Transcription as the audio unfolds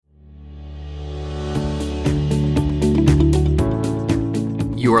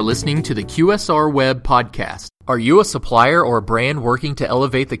You are listening to the QSR Web Podcast. Are you a supplier or brand working to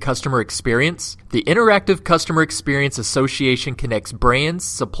elevate the customer experience? The Interactive Customer Experience Association connects brands,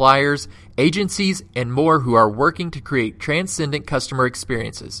 suppliers, agencies, and more who are working to create transcendent customer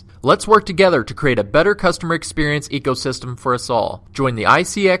experiences. Let's work together to create a better customer experience ecosystem for us all. Join the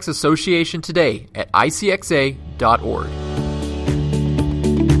ICX Association today at icxa.org.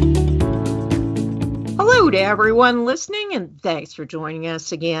 Hello to everyone listening, and thanks for joining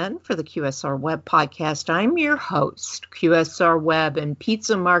us again for the QSR Web Podcast. I'm your host, QSR Web and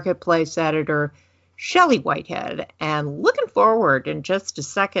Pizza Marketplace editor, Shelley Whitehead, and looking forward in just a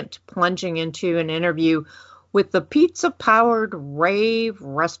second to plunging into an interview with the pizza-powered Rave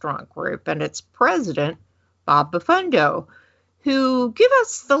Restaurant Group and its president, Bob Bofundo, who give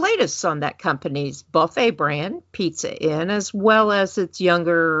us the latest on that company's buffet brand, Pizza Inn, as well as its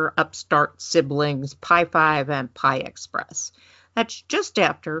younger upstart siblings, Pie 5 and Pie Express. That's just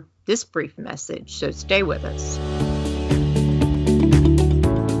after this brief message, so stay with us.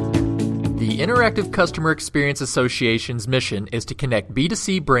 The Interactive Customer Experience Association's mission is to connect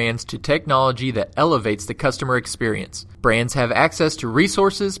B2C brands to technology that elevates the customer experience. Brands have access to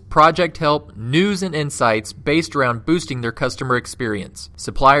resources, project help, news, and insights based around boosting their customer experience.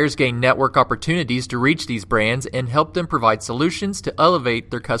 Suppliers gain network opportunities to reach these brands and help them provide solutions to elevate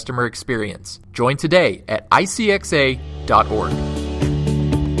their customer experience. Join today at icxa.org.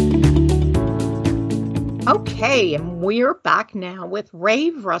 Okay, and we're back now with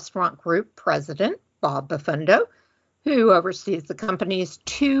Rave Restaurant Group President Bob Bofundo, who oversees the company's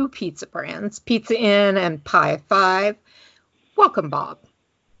two pizza brands, Pizza Inn and Pie 5. Welcome, Bob.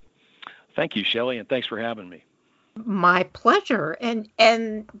 Thank you, Shelley, and thanks for having me. My pleasure.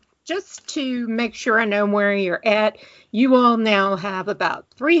 And just to make sure I know where you're at, you all now have about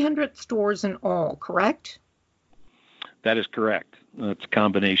 300 stores in all, correct? That is correct. It's a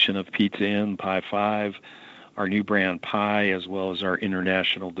combination of Pizza Inn, Pie 5, our new brand Pie, as well as our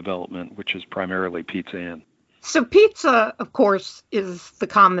international development, which is primarily Pizza Inn. So pizza, of course, is the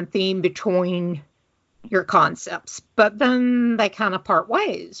common theme between your concepts, but then they kind of part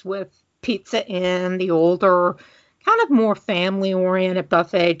ways with Pizza Inn, the older, kind of more family-oriented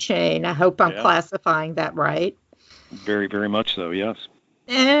buffet chain. I hope I'm classifying that right. Very, very much so, yes.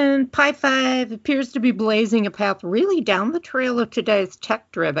 And Pie 5 appears to be blazing a path really down the trail of today's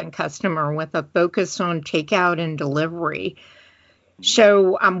tech-driven customer with a focus on takeout and delivery.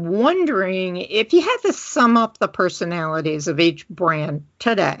 So I'm wondering if you had to sum up the personalities of each brand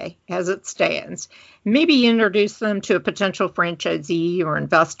today as it stands, maybe introduce them to a potential franchisee or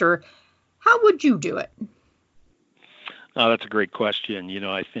investor, how would you do it? Oh, that's a great question. You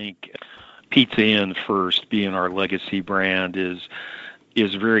know, I think Pizza Inn first, being our legacy brand, is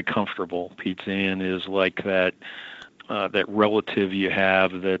very comfortable. Pizza Inn is like that relative you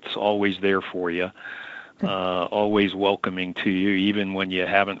have that's always there for you, always welcoming to you, even when you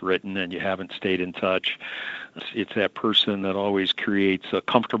haven't written and you haven't stayed in touch. It's that person that always creates a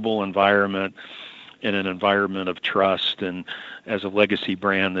comfortable environment and an environment of trust. And as a legacy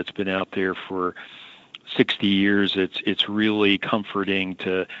brand that's been out there for 60 years, it's really comforting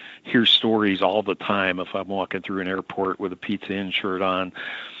to hear stories all the time if I'm walking through an airport with a Pizza Inn shirt on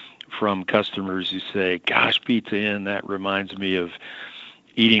from customers who say, gosh, Pizza Inn, that reminds me of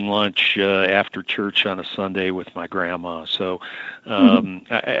eating lunch after church on a Sunday with my grandma. So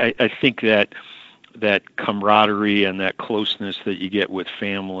I think that camaraderie and that closeness that you get with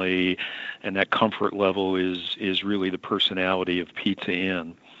family and that comfort level is really the personality of Pizza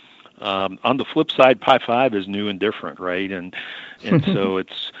Inn. On the flip side, Pie 5 is new and different, right? And so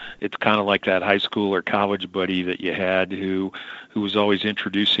it's kind of like that high school or college buddy that you had who was always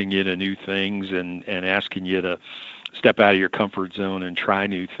introducing you to new things and asking you to step out of your comfort zone and try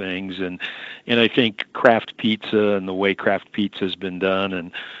new things. And I think craft pizza and the way craft pizza has been done,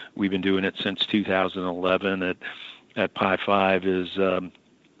 and we've been doing it since 2011 at Pie 5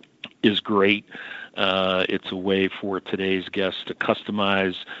 is great. It's a way for today's guests to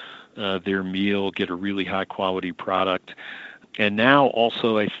customize their meal, get a really high quality product. And now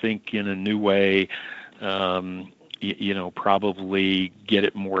also, I think in a new way, probably get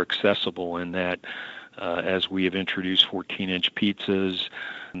it more accessible in that as we have introduced 14-inch pizzas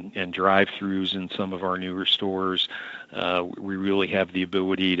and drive-thrus in some of our newer stores, we really have the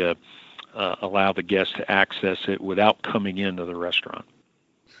ability to allow the guests to access it without coming into the restaurant.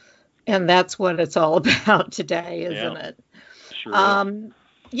 And that's what it's all about today, isn't it? Sure.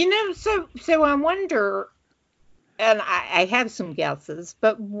 So I wonder, and I have some guesses,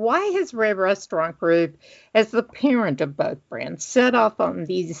 but why has Rave Restaurant Group, as the parent of both brands, set off on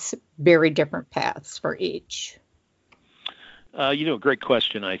these very different paths for each? Great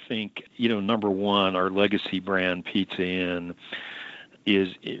question. I think, number one, our legacy brand, Pizza Inn,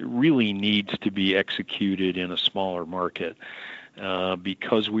 it really needs to be executed in a smaller market.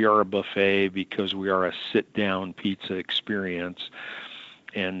 Because we are a buffet, because we are a sit-down pizza experience.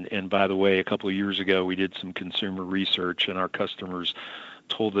 And by the way, a couple of years ago, we did some consumer research, and our customers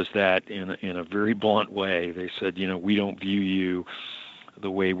told us that in a very blunt way. They said, we don't view you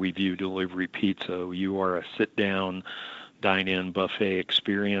the way we view delivery pizza. You are a sit-down, dine-in buffet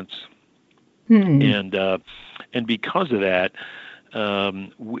experience. And because of that,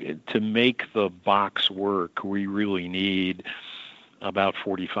 to make the box work, we really need about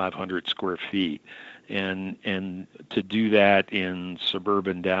 4,500 square feet. And to do that in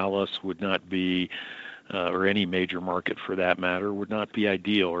suburban Dallas would not be, or any major market for that matter, would not be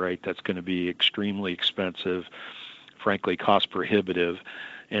ideal, right? That's going to be extremely expensive, frankly, cost prohibitive.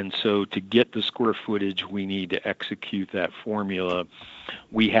 And so to get the square footage we need to execute that formula,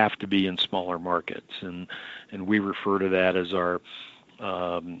 we have to be in smaller markets. And we refer to that as our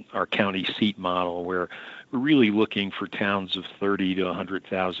county seat model, where we're really looking for towns of 30 to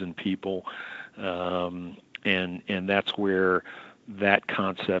 100,000 people. And that's where that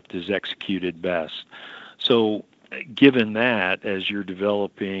concept is executed best. So given that, as you're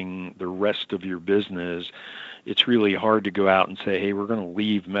developing the rest of your business, it's really hard to go out and say, hey, we're going to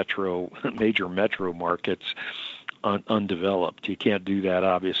leave major metro markets undeveloped. You can't do that,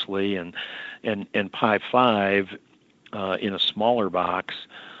 obviously. And Pi 5 in a smaller box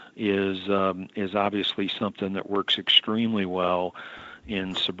is obviously something that works extremely well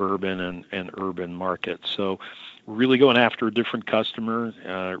in suburban and urban markets. So we're really going after a different customer,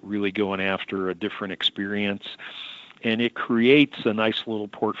 really going after a different experience. And it creates a nice little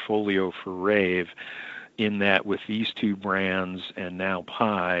portfolio for Rave in that with these two brands and now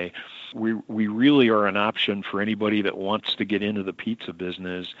Pi, we really are an option for anybody that wants to get into the pizza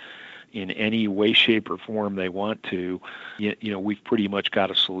business in any way, shape, or form they want to. We've pretty much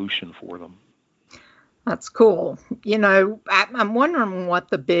got a solution for them. That's cool. I'm wondering what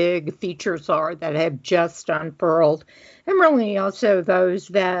the big features are that have just unfurled, and really also those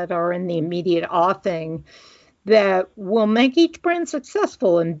that are in the immediate offing that will make each brand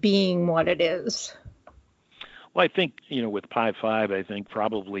successful in being what it is. Well, I think, with Pi 5, I think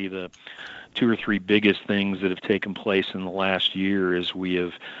probably the two or three biggest things that have taken place in the last year is we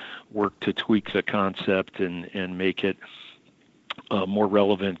have worked to tweak the concept and make it more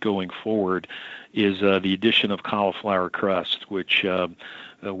relevant going forward is the addition of cauliflower crust, which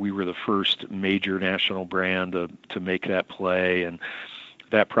we were the first major national brand to make that play. And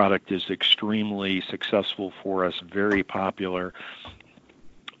that product is extremely successful for us, very popular.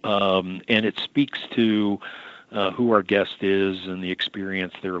 And it speaks to who our guest is and the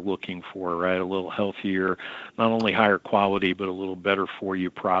experience they're looking for, right? A little healthier, not only higher quality, but a little better for you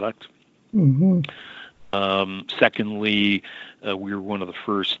product. Mm-hmm. Secondly, we were one of the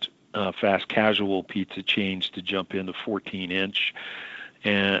first fast casual pizza chains to jump into 14-inch,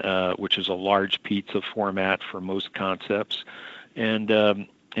 which is a large pizza format for most concepts. And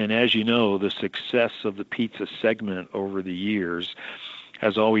as you know, the success of the pizza segment over the years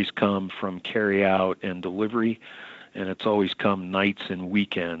has always come from carry out and delivery, and it's always come nights and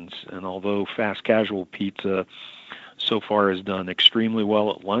weekends. And although fast casual pizza so far has done extremely well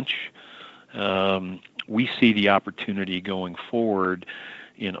at lunch, we see the opportunity going forward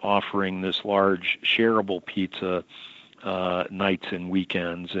in offering this large shareable pizza nights and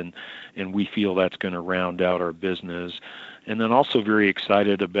weekends, and we feel that's going to round out our business. And then also very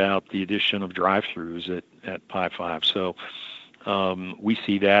excited about the addition of drive-thrus at Pi 5. So we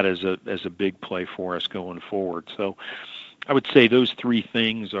see that as a big play for us going forward. So I would say those three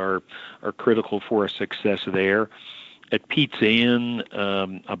things are critical for our success there. At Pizza Inn,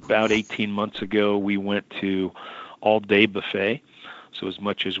 about 18 months ago, we went to all-day buffet. So as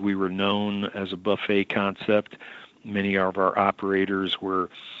much as we were known as a buffet concept, many of our operators were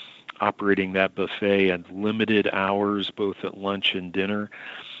operating that buffet at limited hours, both at lunch and dinner.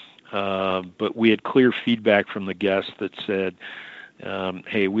 But we had clear feedback from the guests that said,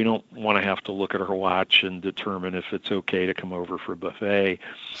 hey, we don't want to have to look at our watch and determine if it's okay to come over for a buffet.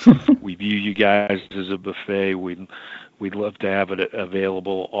 We view you guys as a buffet. We'd love to have it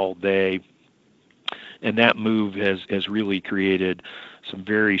available all day. And that move has really created some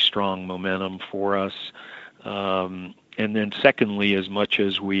very strong momentum for us. And then secondly, as much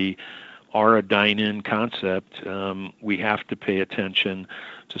as we are a dine-in concept, we have to pay attention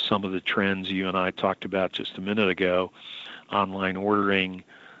to some of the trends you and I talked about just a minute ago, online ordering,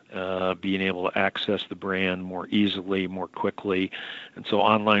 being able to access the brand more easily, more quickly. And so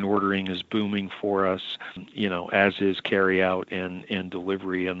online ordering is booming for us, as is carry out and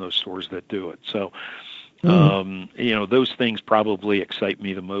delivery in those stores that do it. So, those things probably excite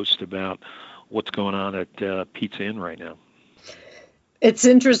me the most about what's going on at Pizza Inn right now. It's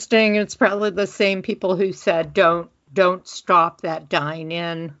interesting. It's probably the same people who said don't stop that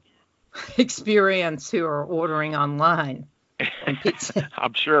dine-in experience who are ordering online.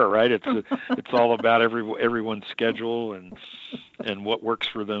 I'm sure, right? It's all about everyone's schedule and what works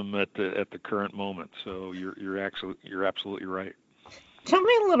for them at the current moment. So you're absolutely right. Tell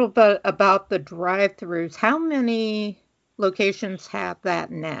me a little bit about the drive-thrus. How many locations have that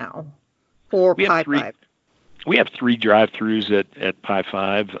now for Pie 5? We have 3 drive-thrus at Pie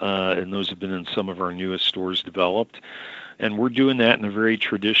 5, and those have been in some of our newest stores developed. And we're doing that in a very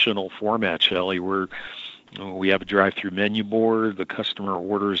traditional format, Shelley. We have a drive-through menu board. The customer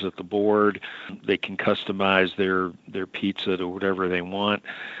orders at the board. They can customize their pizza to whatever they want.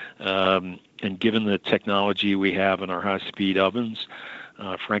 And given the technology we have in our high-speed ovens,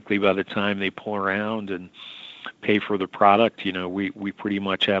 frankly, by the time they pull around and pay for the product, we pretty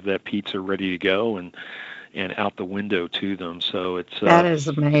much have that pizza ready to go and out the window to them. So it's that is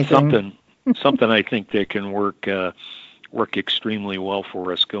amazing. Something I think that can work extremely well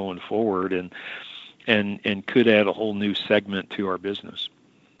for us going forward, and could add a whole new segment to our business.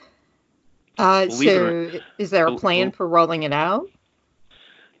 So is there a plan for rolling it out?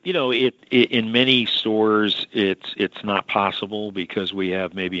 It in many stores it's not possible because we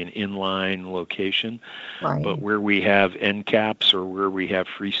have maybe an inline location, right. But where we have end caps or where we have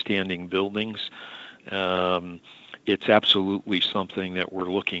freestanding buildings, it's absolutely something that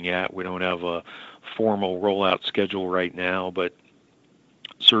we're looking at. We don't have a formal rollout schedule right now, but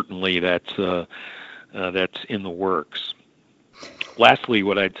certainly that's in the works. Lastly,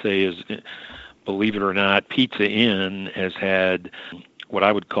 what I'd say is, believe it or not, Pizza Inn has had what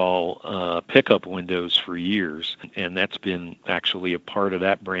I would call pickup windows for years, and that's been actually a part of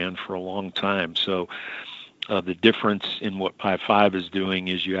that brand for a long time. So the difference in what Pie 5 is doing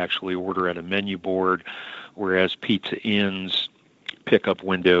is you actually order at a menu board, whereas Pizza Inn's pickup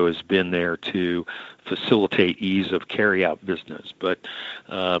window has been there to facilitate ease of carry-out business. But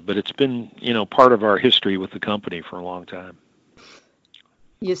it's been, part of our history with the company for a long time.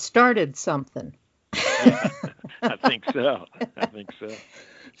 You started something. I think so.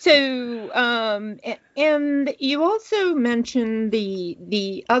 So, and you also mentioned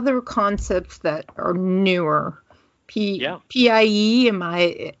the other concepts that are newer. PIE,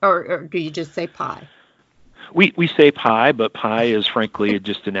 or do you just say Pie? We say Pie, but Pie is frankly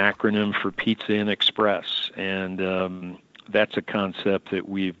just an acronym for Pizza Inn Express, and that's a concept that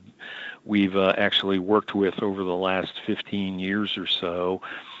we've actually worked with over the last 15 years or so.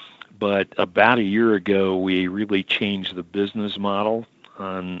 But about a year ago, we really changed the business model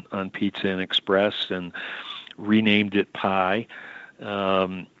on Pizza Inn Express and renamed it Pie.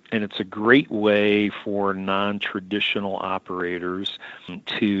 And it's a great way for non-traditional operators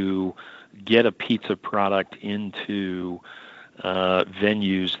to get a pizza product into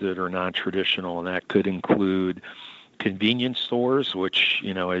venues that are non-traditional, and that could include convenience stores, which,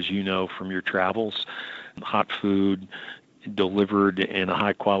 as you know from your travels, hot food delivered in a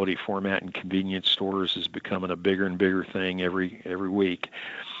high quality format in convenience stores is becoming a bigger and bigger thing every week.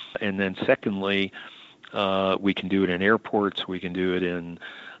 And then secondly, we can do it in airports, we can do it in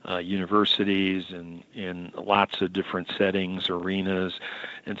universities and in lots of different settings, arenas.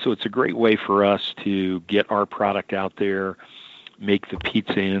 And so it's a great way for us to get our product out there, make the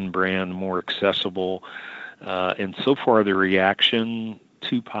Pizza Inn brand more accessible. And so far the reaction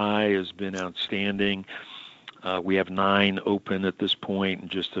to Pie has been outstanding. We have 9 open at this point in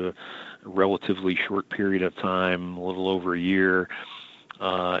just a relatively short period of time, a little over a year.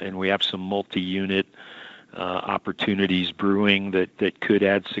 And we have some multi-unit opportunities brewing that could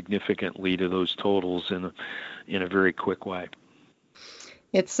add significantly to those totals in a very quick way.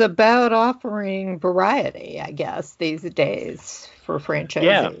 It's about offering variety, I guess, these days for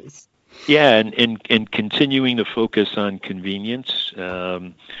franchisees. Yeah, and continuing to focus on convenience.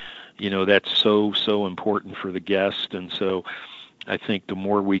 That's so important for the guest, and so I think the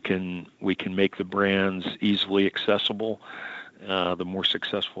more we can make the brands easily accessible, the more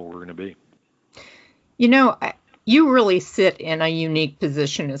successful we're going to be. You really sit in a unique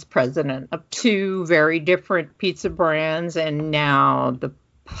position as president of 2 very different pizza brands, and now the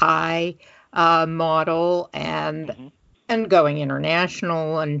Pie model and going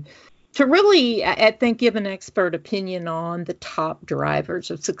international, and to really, I think, give an expert opinion on the top drivers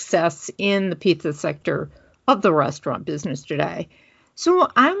of success in the pizza sector of the restaurant business today. So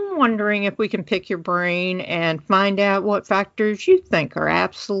I'm wondering if we can pick your brain and find out what factors you think are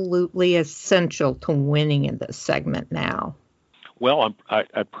absolutely essential to winning in this segment now. Well,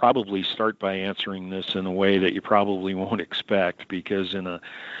 I'd probably start by answering this in a way that you probably won't expect, because in an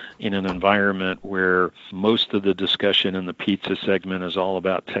environment where most of the discussion in the pizza segment is all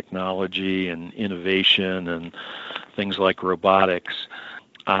about technology and innovation and things like robotics,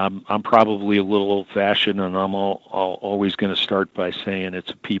 I'm probably a little old-fashioned, and I'm always going to start by saying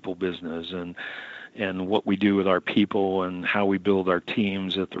it's a people business, and what we do with our people and how we build our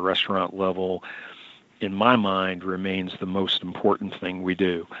teams at the restaurant level, in my mind, remains the most important thing we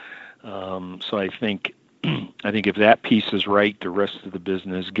do. So I think if that piece is right, the rest of the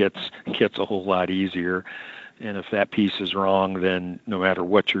business gets a whole lot easier. And if that piece is wrong, then no matter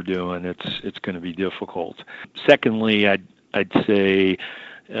what you're doing, it's going to be difficult. Secondly, I'd say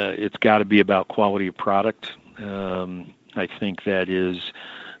it's got to be about quality of product. I think that's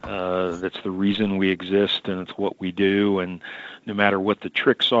the reason we exist, and it's what we do. And no matter what the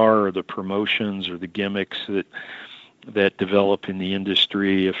tricks are, or the promotions, or the gimmicks that develop in the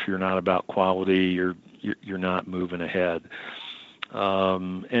industry, if you're not about quality, you're not moving ahead.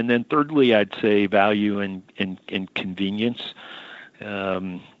 And then thirdly, I'd say value and convenience.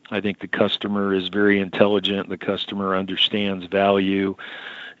 I think the customer is very intelligent. The customer understands value.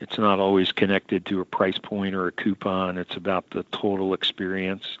 It's not always connected to a price point or a coupon. It's about the total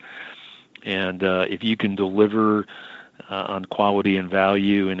experience. And if you can deliver on quality and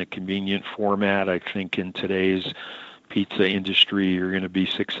value in a convenient format, I think in today's pizza industry, you're going to be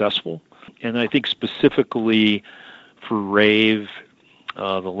successful. And I think specifically for Rave,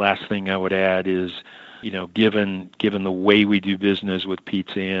 the last thing I would add is, given the way we do business with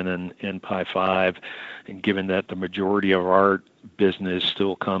Pizza Inn and Pie 5, and given that the majority of our business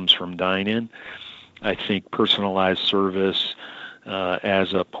still comes from dine-in, I think personalized service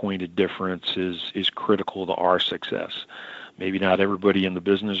as a point of difference is critical to our success. Maybe not everybody in the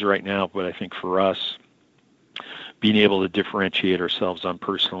business right now, but I think for us, being able to differentiate ourselves on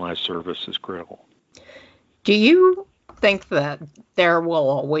personalized service is critical. Do you think that there will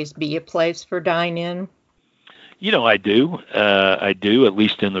always be a place for dine-in? I do. I do, at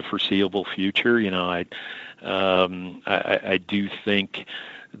least in the foreseeable future. I do think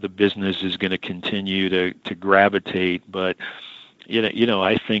the business is going to continue to gravitate, but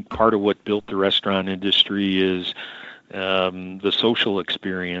I think part of what built the restaurant industry is the social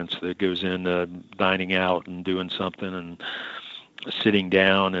experience that goes into dining out and doing something and sitting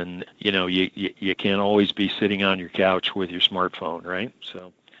down, and you can't always be sitting on your couch with your smartphone, right?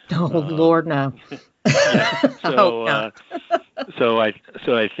 So. Lord, no. So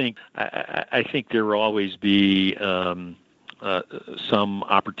I think there will always be some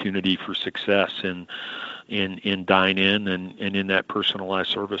opportunity for success in dine-in and in that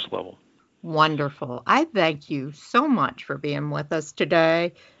personalized service level. Wonderful. I thank you so much for being with us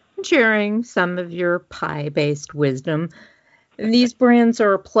today and sharing some of your pie-based wisdom. These brands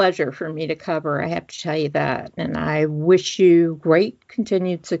are a pleasure for me to cover, I have to tell you that. And I wish you great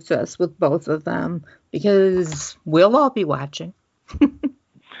continued success with both of them, because we'll all be watching.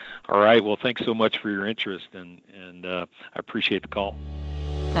 All right. Well, thanks so much for your interest, and I appreciate the call.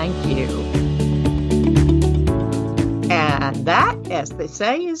 Thank you. And that, as they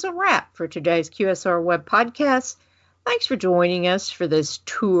say, is a wrap for today's QSR Web Podcast. Thanks for joining us for this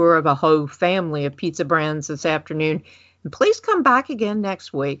tour of a whole family of pizza brands this afternoon. And please come back again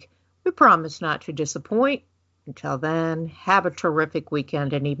next week. We promise not to disappoint. Until then, have a terrific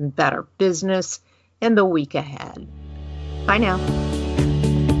weekend and even better business in the week ahead. Bye now.